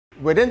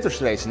With interest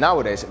rates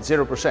nowadays at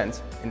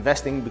 0%,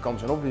 investing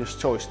becomes an obvious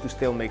choice to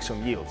still make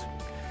some yield.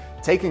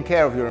 Taking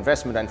care of your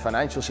investment and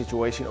financial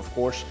situation, of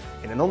course,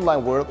 in an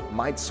online world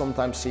might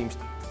sometimes seem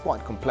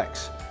quite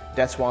complex.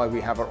 That's why we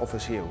have our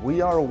office here.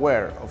 We are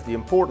aware of the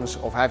importance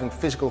of having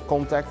physical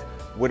contact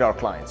with our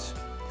clients.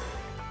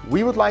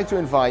 We would like to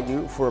invite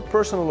you for a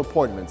personal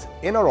appointment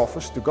in our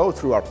office to go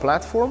through our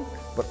platform,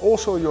 but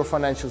also your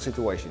financial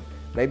situation.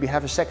 Maybe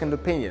have a second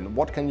opinion.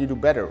 What can you do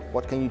better?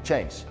 What can you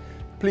change?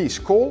 Please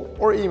call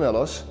or email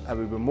us and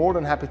we'll be more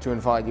than happy to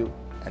invite you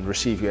and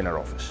receive you in our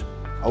office.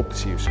 Hope to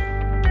see you soon.